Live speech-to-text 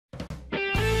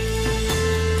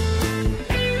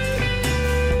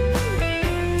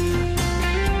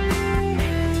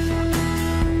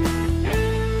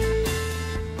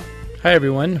Hi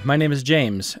everyone, my name is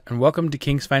James, and welcome to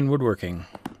King's Fine Woodworking.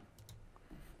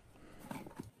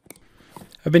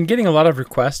 I've been getting a lot of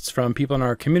requests from people in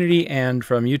our community and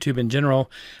from YouTube in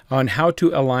general on how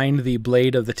to align the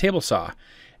blade of the table saw.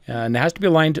 And it has to be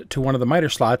aligned to one of the miter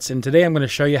slots, and today I'm going to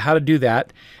show you how to do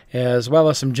that, as well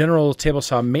as some general table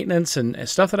saw maintenance and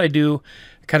stuff that I do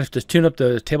kind of to tune up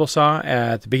the table saw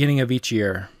at the beginning of each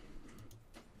year.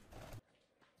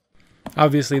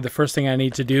 Obviously, the first thing I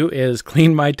need to do is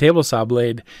clean my table saw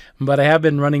blade, but I have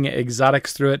been running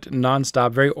exotics through it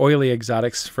non-stop, very oily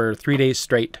exotics for 3 days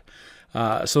straight.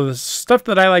 So the stuff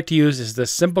that I like to use is the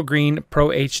Simple Green Pro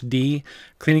HD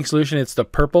cleaning solution. It's the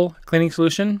purple cleaning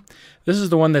solution. This is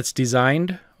the one that's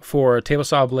designed for table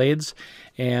saw blades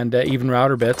and even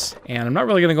router bits. And I'm not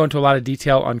really going to go into a lot of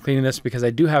detail on cleaning this because I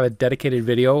do have a dedicated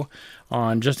video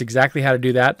on just exactly how to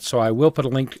do that. So I will put a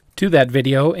link to that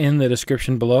video in the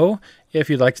description below if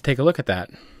you'd like to take a look at that.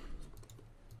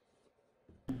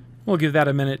 We'll give that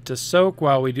a minute to soak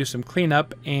while we do some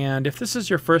cleanup, and if this is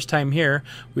your first time here,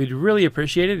 we'd really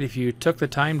appreciate it if you took the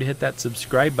time to hit that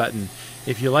subscribe button.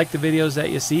 If you like the videos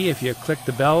that you see, if you click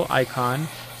the bell icon,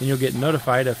 then you'll get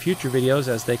notified of future videos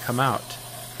as they come out.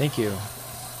 Thank you.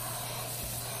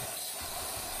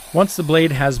 Once the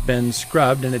blade has been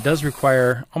scrubbed, and it does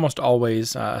require almost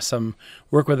always some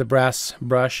work with a brass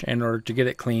brush in order to get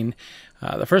it clean,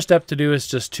 the first step to do is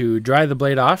just to dry the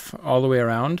blade off all the way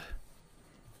around.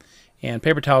 And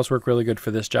paper towels work really good for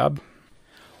this job.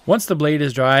 Once the blade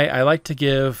is dry, I like to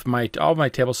give all my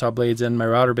table saw blades and my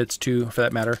router bits too, for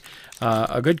that matter,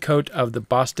 a good coat of the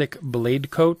Bostick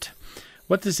BladeCote.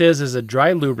 What this is a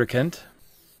dry lubricant,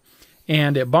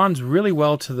 and it bonds really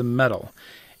well to the metal.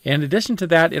 In addition to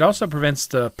that, it also prevents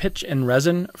the pitch and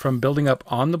resin from building up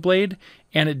on the blade,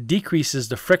 and it decreases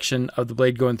the friction of the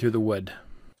blade going through the wood.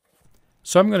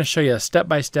 So I'm going to show you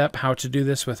step-by-step how to do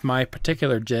this with my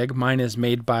particular jig. Mine is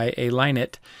made by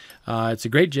Align-It. It's a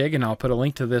great jig, and I'll put a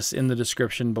link to this in the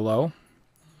description below.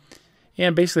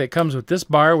 And basically it comes with this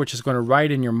bar, which is going to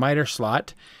ride in your miter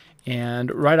slot.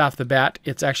 And right off the bat,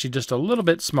 it's actually just a little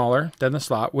bit smaller than the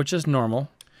slot, which is normal.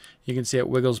 You can see it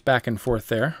wiggles back and forth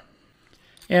there.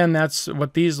 And that's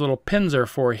what these little pins are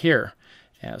for here.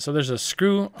 So there's a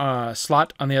screw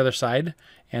slot on the other side,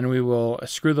 and we will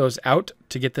screw those out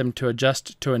to get them to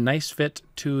adjust to a nice fit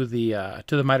to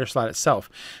the miter slot itself.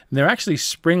 And they're actually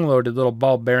spring-loaded little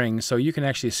ball bearings, so you can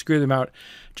actually screw them out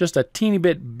just a teeny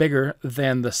bit bigger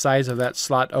than the size of that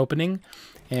slot opening.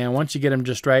 And once you get them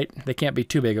just right, they can't be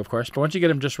too big, of course, but once you get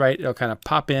them just right, it'll kind of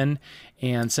pop in,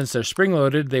 and since they're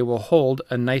spring-loaded, they will hold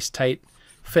a nice tight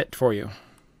fit for you.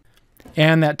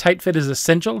 And that tight fit is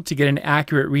essential to get an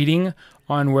accurate reading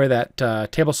on where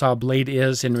that table saw blade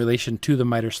is in relation to the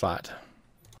miter slot.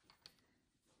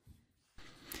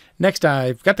 Next,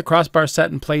 I've got the crossbar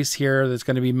set in place here that's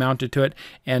going to be mounted to it,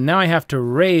 and now I have to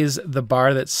raise the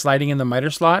bar that's sliding in the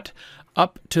miter slot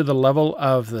up to the level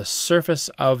of the surface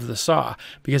of the saw.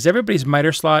 Because everybody's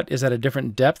miter slot is at a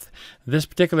different depth, this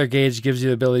particular gauge gives you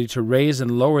the ability to raise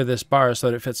and lower this bar so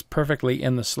that it fits perfectly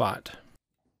in the slot.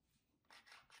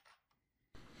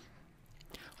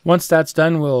 Once that's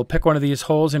done, we'll pick one of these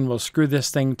holes and we'll screw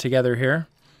this thing together here.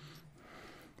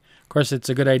 Of course, it's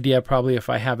a good idea probably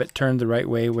if I have it turned the right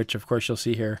way, which of course you'll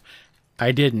see here.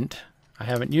 I didn't. I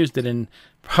haven't used it in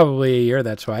probably a year,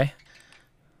 that's why.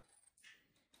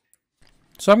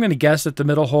 So I'm going to guess that the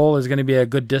middle hole is going to be a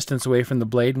good distance away from the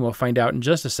blade, and we'll find out in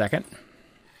just a second.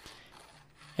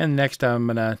 And next I'm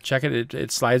going to check it.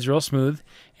 It slides real smooth,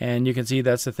 and you can see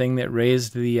that's the thing that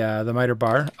raised the miter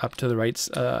bar up to the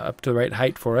right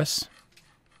height for us.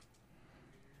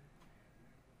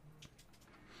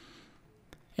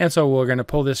 And so we're going to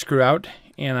pull this screw out,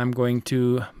 and I'm going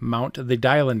to mount the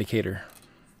dial indicator.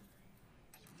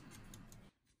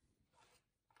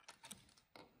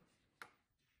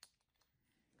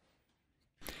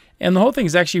 And the whole thing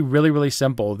is actually really, really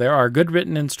simple. There are good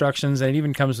written instructions, and it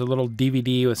even comes with a little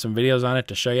DVD with some videos on it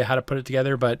to show you how to put it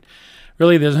together. But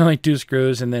really, there's only 2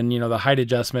 screws, and then the height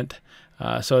adjustment.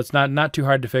 So it's not too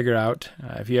hard to figure out.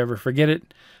 If you ever forget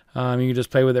it, you can just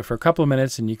play with it for a couple of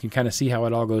minutes, and you can kind of see how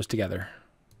it all goes together.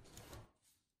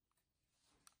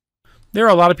 There are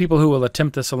a lot of people who will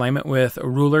attempt this alignment with a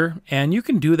ruler, and you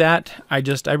can do that. I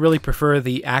really prefer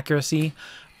the accuracy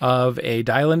of a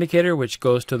dial indicator, which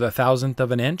goes to the 1,000th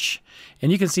of an inch.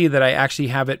 And you can see that I actually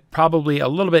have it probably a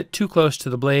little bit too close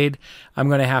to the blade. I'm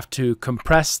going to have to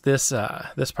compress this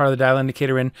this part of the dial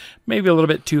indicator in maybe a little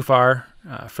bit too far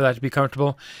for that to be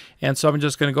comfortable. And so I'm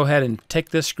just going to go ahead and take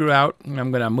this screw out, and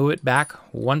I'm going to move it back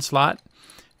 1 slot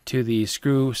to the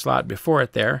screw slot before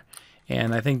it there.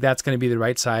 And I think that's going to be the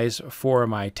right size for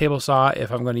my table saw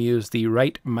if I'm going to use the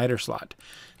right miter slot.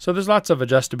 So there's lots of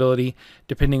adjustability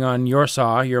depending on your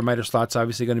saw. Your miter slot's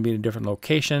obviously going to be in a different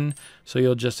location, so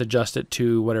you'll just adjust it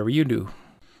to whatever you do.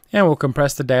 And we'll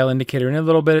compress the dial indicator in a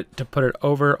little bit to put it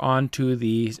over onto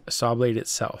the saw blade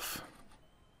itself.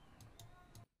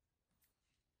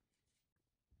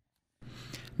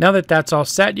 Now that that's all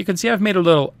set, you can see I've made a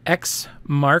little X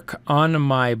mark on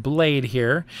my blade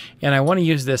here, and I want to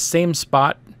use this same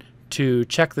spot to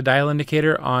check the dial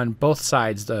indicator on both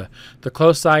sides, the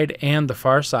close side and the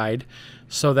far side,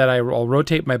 so that I'll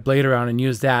rotate my blade around and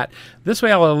use that. This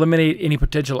way I'll eliminate any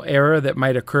potential error that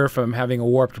might occur from having a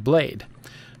warped blade.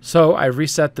 So I've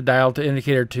reset the dial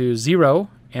indicator to 0,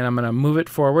 and I'm going to move it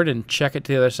forward and check it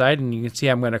to the other side, and you can see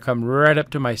I'm going to come right up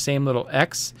to my same little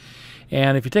X.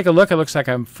 And if you take a look, it looks like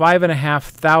I'm 5.5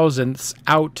 thousandths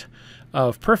out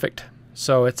of perfect.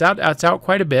 So it's out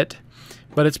quite a bit,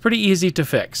 but it's pretty easy to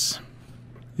fix.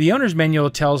 The owner's manual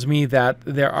tells me that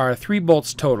there are 3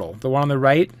 bolts total. The one on the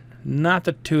right, not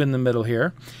the 2 in the middle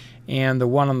here, and the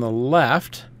one on the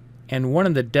left, and one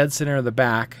in the dead center of the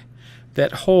back,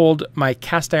 that hold my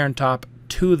cast iron top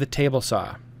to the table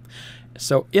saw.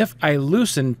 So if I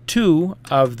loosen 2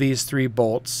 of these 3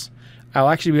 bolts, I'll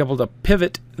actually be able to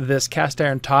pivot this cast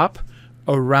iron top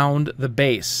around the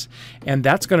base, and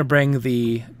that's going to bring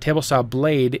the table saw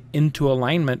blade into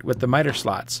alignment with the miter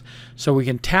slots. So we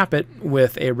can tap it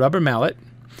with a rubber mallet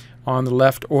on the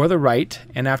left or the right,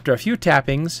 and after a few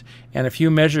tappings and a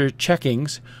few measure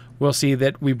checkings, we'll see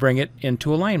that we bring it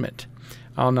into alignment.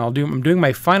 I'm doing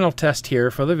my final test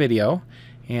here for the video,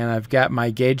 and I've got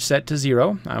my gauge set to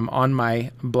 0. I'm on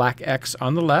my black X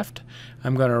on the left.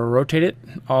 I'm going to rotate it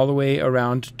all the way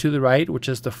around to the right, which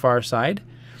is the far side.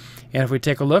 And if we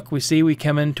take a look, we see we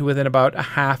come into within about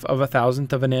 1/2 of a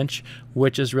thousandth of an inch,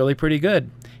 which is really pretty good.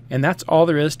 And that's all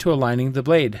there is to aligning the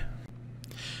blade.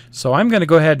 So I'm going to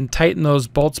go ahead and tighten those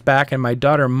bolts back, and my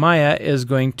daughter Maya is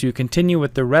going to continue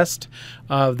with the rest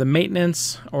of the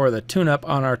maintenance or the tune-up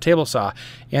on our table saw.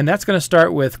 And that's going to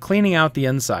start with cleaning out the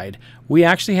inside. We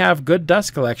actually have good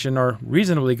dust collection, or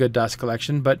reasonably good dust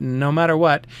collection, but no matter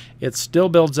what, it still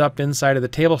builds up inside of the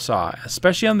table saw,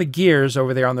 especially on the gears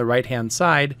over there on the right-hand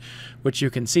side, which you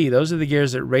can see. Those are the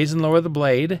gears that raise and lower the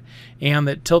blade and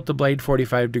that tilt the blade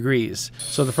 45 degrees.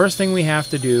 So the first thing we have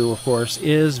to do, of course,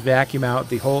 is vacuum out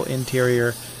the whole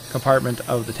interior compartment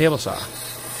of the table saw.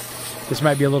 This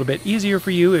might be a little bit easier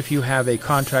for you if you have a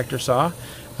contractor saw.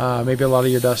 Maybe a lot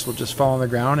of your dust will just fall on the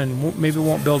ground and maybe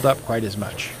won't build up quite as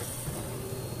much.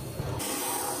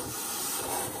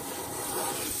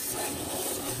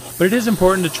 But it is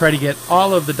important to try to get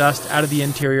all of the dust out of the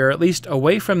interior, at least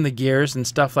away from the gears and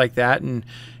stuff like that. And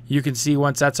you can see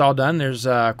once that's all done, there's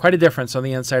quite a difference on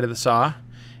the inside of the saw.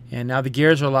 And now the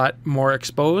gears are a lot more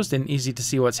exposed and easy to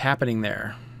see what's happening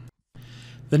there.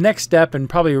 The next step, and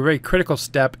probably a very critical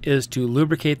step, is to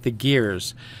lubricate the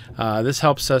gears. This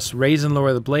helps us raise and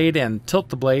lower the blade and tilt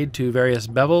the blade to various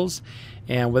bevels.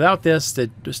 And without this, the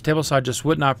table saw just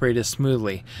wouldn't operate as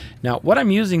smoothly. Now, what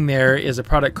I'm using there is a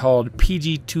product called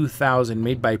PG2000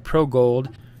 made by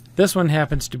ProGold. This one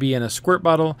happens to be in a squirt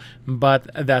bottle, but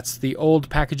that's the old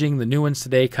packaging. The new ones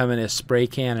today come in a spray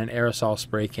can and aerosol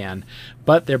spray can.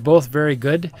 But they're both very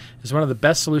good. It's one of the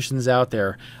best solutions out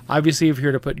there. Obviously, if you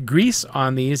were to put grease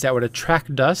on these, that would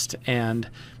attract dust, and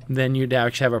then you'd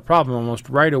actually have a problem almost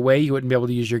right away. You wouldn't be able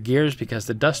to use your gears because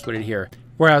the dust would adhere.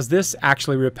 Whereas this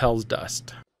actually repels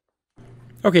dust.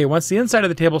 Okay, once the inside of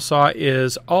the table saw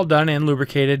is all done and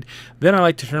lubricated, then I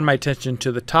like to turn my attention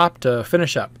to the top to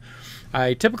finish up.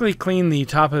 I typically clean the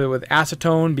top of it with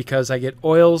acetone because I get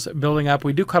oils building up.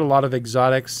 We do cut a lot of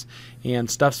exotics and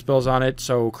stuff spills on it,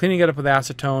 so cleaning it up with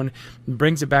acetone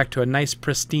brings it back to a nice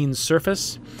pristine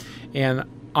surface. And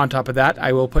on top of that,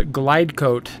 I will put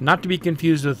GlideCote, not to be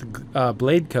confused with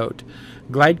BladeCote.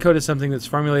 GlideCote is something that's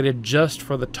formulated just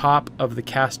for the top of the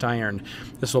cast iron.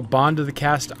 This will bond to the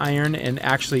cast iron and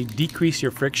actually decrease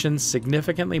your friction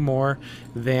significantly more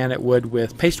than it would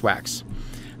with paste wax.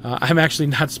 I'm actually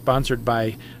not sponsored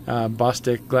by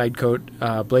Bostick GlideCote,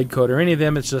 BladeCote, or any of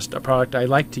them. It's just a product I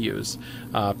like to use.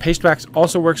 Paste wax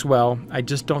also works well. I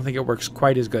just don't think it works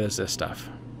quite as good as this stuff.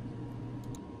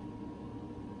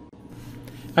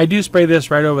 I do spray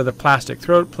this right over the plastic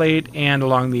throat plate and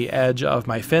along the edge of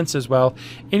my fence as well.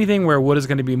 Anything where wood is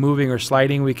going to be moving or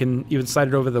sliding, we can even slide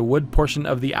it over the wood portion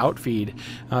of the outfeed.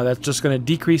 That's just going to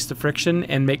decrease the friction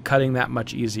and make cutting that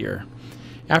much easier.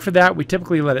 After that, we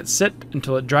typically let it sit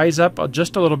until it dries up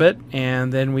just a little bit,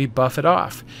 and then we buff it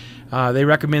off. They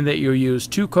recommend that you use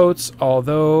 2 coats,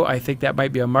 although I think that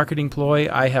might be a marketing ploy.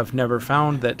 I have never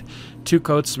found that 2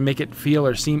 coats make it feel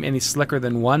or seem any slicker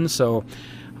than 1, so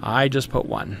I just put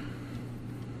 1.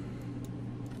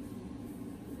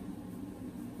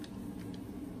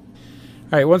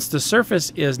 Alright, once the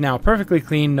surface is now perfectly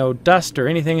clean, no dust or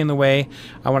anything in the way,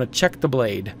 I want to check the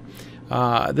blade.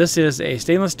 This is a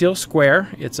stainless steel square.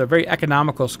 It's a very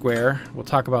economical square. We'll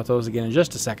talk about those again in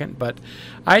just a second, but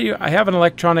I have an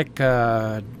electronic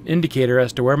indicator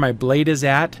as to where my blade is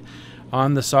at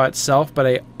on the saw itself, but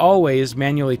I always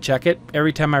manually check it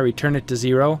every time I return it to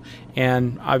 0,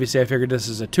 and obviously I figured this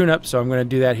is a tune-up, so I'm going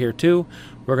to do that here too.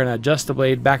 We're going to adjust the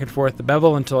blade back and forth the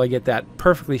bevel until I get that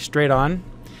perfectly straight on.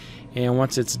 And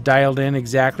once it's dialed in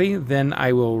exactly, then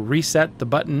I will reset the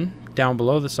button down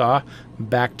below the saw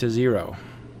back to 0.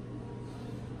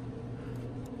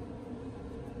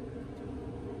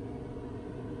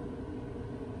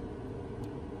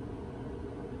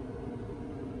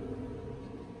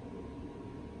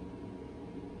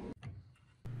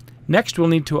 Next, we'll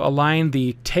need to align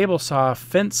the table saw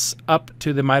fence up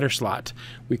to the miter slot.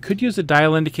 We could use a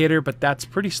dial indicator, but that's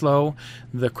pretty slow.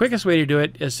 The quickest way to do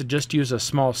it is to just use a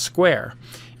small square.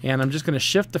 And I'm just going to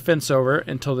shift the fence over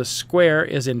until the square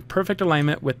is in perfect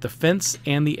alignment with the fence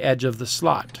and the edge of the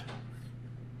slot.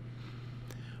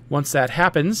 Once that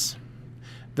happens,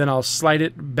 then I'll slide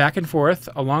it back and forth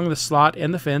along the slot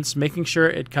and the fence, making sure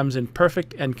it comes in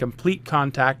perfect and complete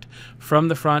contact from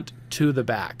the front to the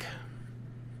back.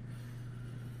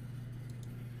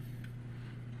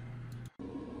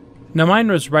 Now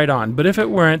mine was right on, but if it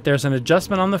weren't, there's an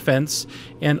adjustment on the fence,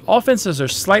 and all fences are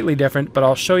slightly different, but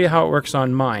I'll show you how it works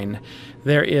on mine.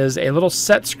 There is a little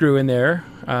set screw in there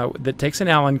that takes an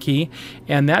Allen key,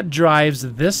 and that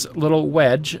drives this little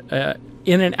wedge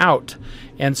in and out,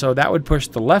 and so that would push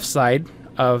the left side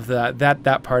of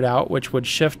that part out, which would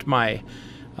shift my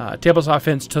table saw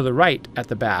fence to the right at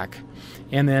the back.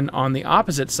 And then on the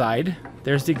opposite side,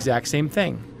 there's the exact same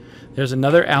thing. There's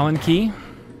another Allen key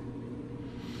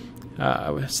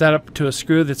set up to a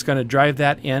screw that's going to drive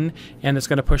that in, and it's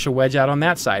going to push a wedge out on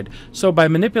that side. So by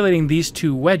manipulating these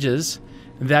two wedges,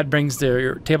 that brings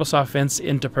the table saw fence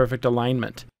into perfect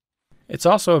alignment. It's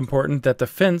also important that the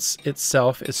fence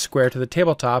itself is square to the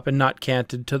tabletop and not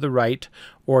canted to the right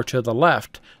or to the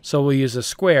left. So we'll use a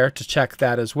square to check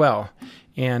that as well.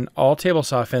 And all table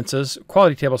saw fences,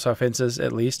 quality table saw fences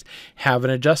at least, have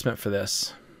an adjustment for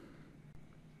this.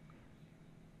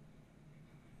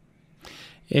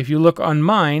 If you look on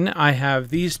mine, I have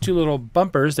these two little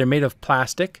bumpers. They're made of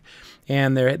plastic,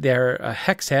 and they're a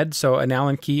hex head, so an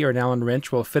Allen key or an Allen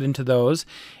wrench will fit into those.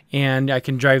 And I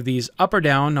can drive these up or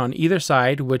down on either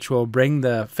side, which will bring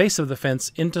the face of the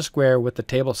fence into square with the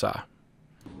table saw.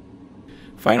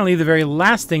 Finally, the very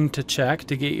last thing to check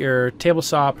to get your table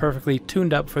saw perfectly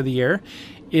tuned up for the year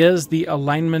is the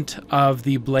alignment of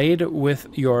the blade with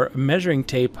your measuring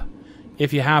tape,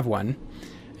 if you have one.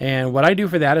 And what I do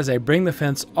for that is I bring the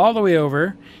fence all the way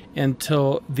over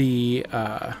until the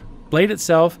blade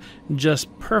itself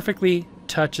just perfectly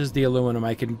touches the aluminum.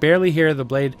 I can barely hear the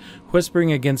blade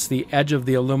whispering against the edge of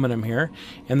the aluminum here,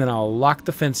 and then I'll lock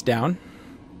the fence down.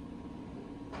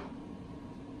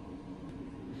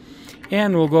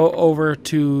 And we'll go over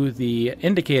to the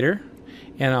indicator,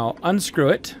 and I'll unscrew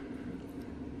it.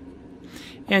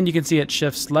 And you can see it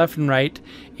shifts left and right,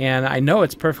 and I know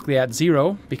it's perfectly at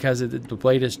 0 because the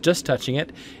blade is just touching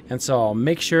it, and so I'll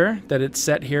make sure that it's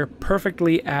set here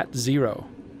perfectly at 0.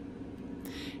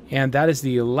 And that is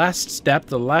the last step,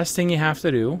 the last thing you have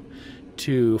to do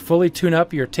to fully tune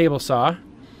up your table saw.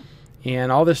 And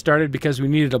all this started because we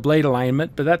needed a blade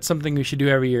alignment, but that's something we should do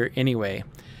every year anyway.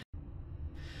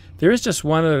 There is just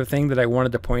one other thing that I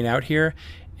wanted to point out here,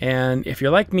 and if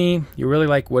you're like me, you really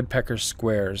like Woodpeckers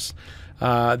Squares.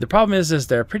 The problem is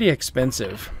they're pretty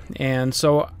expensive, and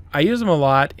so I use them a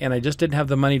lot, and I just didn't have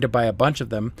the money to buy a bunch of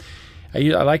them. I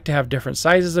like to have different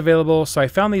sizes available, so I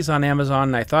found these on Amazon,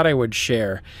 and I thought I would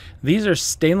share. These are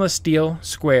stainless steel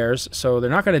squares, so they're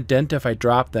not going to dent if I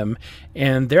drop them,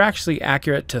 and they're actually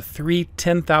accurate to 3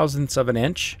 10,000ths of an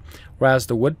inch, whereas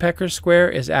the Woodpeckers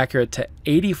Square is accurate to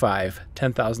 85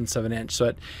 10,000ths of an inch, so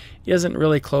it isn't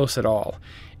really close at all.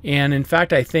 And in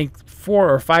fact, I think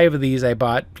 4 or 5 of these I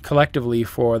bought collectively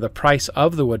for the price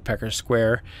of the Woodpeckers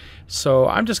Square. So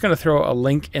I'm just going to throw a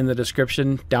link in the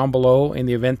description down below in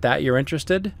the event that you're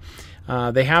interested.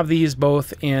 They have these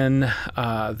both in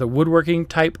the woodworking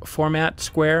type format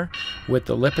square with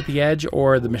the lip at the edge,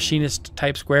 or the machinist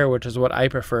type square, which is what I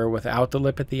prefer without the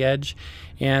lip at the edge.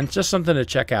 And just something to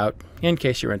check out in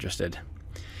case you're interested.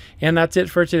 And that's it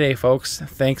for today, folks.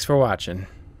 Thanks for watching.